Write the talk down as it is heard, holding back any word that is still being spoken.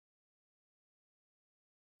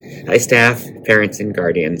Hi, staff, parents, and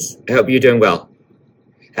guardians. I hope you're doing well.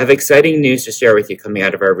 I have exciting news to share with you coming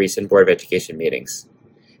out of our recent Board of Education meetings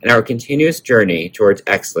and our continuous journey towards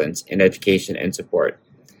excellence in education and support.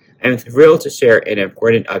 I am thrilled to share an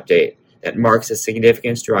important update that marks a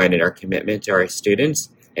significant stride in our commitment to our students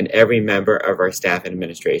and every member of our staff and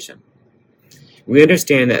administration. We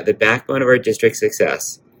understand that the backbone of our district's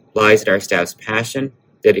success lies in our staff's passion,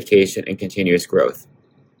 dedication, and continuous growth.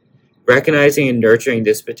 Recognizing and nurturing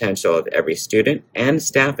this potential of every student and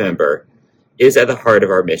staff member is at the heart of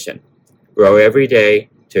our mission. Grow every day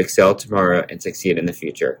to excel tomorrow and succeed in the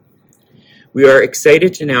future. We are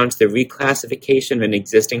excited to announce the reclassification of an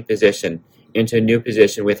existing position into a new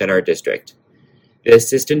position within our district, the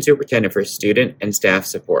Assistant Superintendent for Student and Staff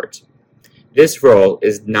Support. This role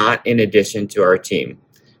is not in addition to our team,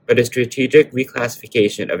 but a strategic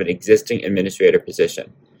reclassification of an existing administrator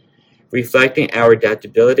position, reflecting our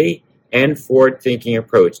adaptability and forward-thinking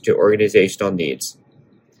approach to organizational needs.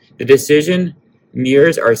 The decision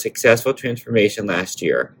mirrors our successful transformation last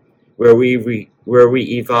year, where we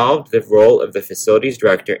evolved the role of the facilities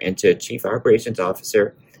director into a chief operations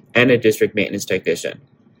officer and a district maintenance technician.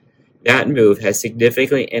 That move has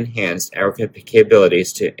significantly enhanced our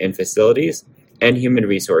capabilities in facilities and human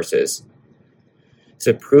resources,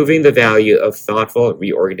 so proving the value of thoughtful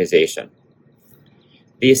reorganization.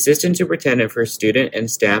 The Assistant Superintendent for Student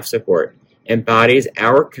and Staff Support embodies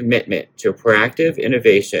our commitment to proactive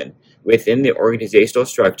innovation within the organizational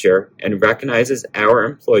structure and recognizes our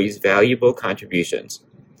employees' valuable contributions.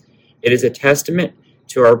 It is a testament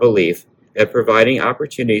to our belief that providing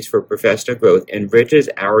opportunities for professional growth enriches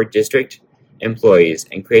our district employees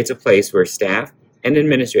and creates a place where staff and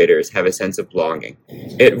administrators have a sense of belonging.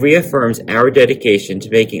 It reaffirms our dedication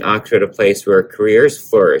to making Oxford a place where careers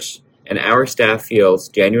flourish and our staff feels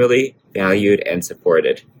genuinely valued and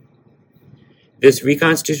supported. This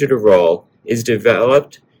reconstituted role is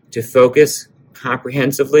developed to focus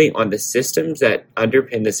comprehensively on the systems that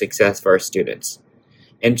underpin the success of our students,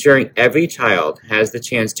 ensuring every child has the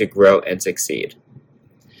chance to grow and succeed.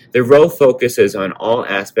 The role focuses on all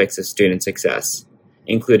aspects of student success,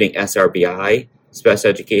 including SRBI, special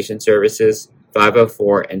education services,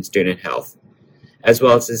 504, and student health, as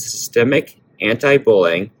well as the systemic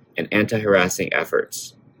anti-bullying and anti-harassing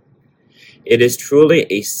efforts. It is truly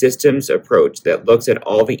a systems approach that looks at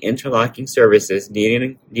all the interlocking services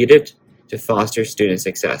needed to foster student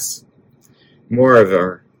success.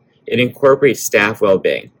 Moreover, it incorporates staff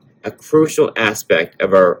well-being, a crucial aspect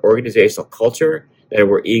of our organizational culture that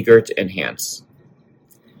we're eager to enhance.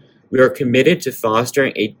 We are committed to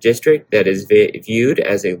fostering a district that is viewed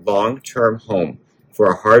as a long-term home for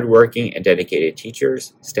our hardworking and dedicated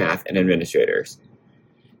teachers, staff, and administrators.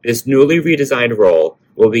 This newly redesigned role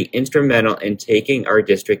will be instrumental in taking our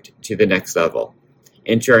district to the next level,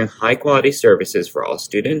 ensuring high-quality services for all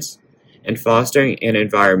students, and fostering an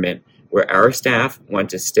environment where our staff want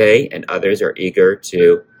to stay and others are eager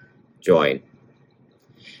to join.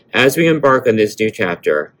 As we embark on this new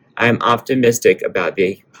chapter, I am optimistic about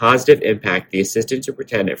the positive impact the Assistant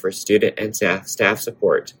Superintendent for Student and Staff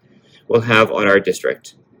Support will have on our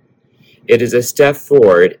district. It is a step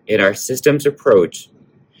forward in our systems approach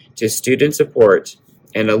to student support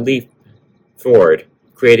and a leap forward,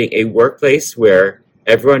 creating a workplace where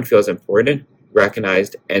everyone feels important,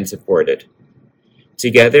 recognized, and supported.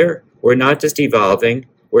 Together, we're not just evolving,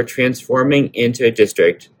 we're transforming into a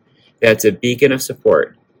district that's a beacon of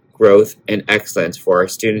support, growth, and excellence for our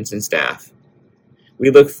students and staff.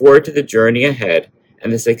 We look forward to the journey ahead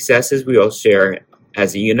and the successes we will share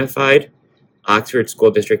as a unified Oxford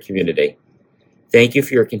School District community. Thank you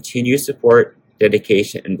for your continued support,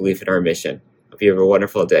 dedication, and belief in our mission. Hope you have a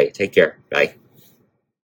wonderful day. Take care. Bye.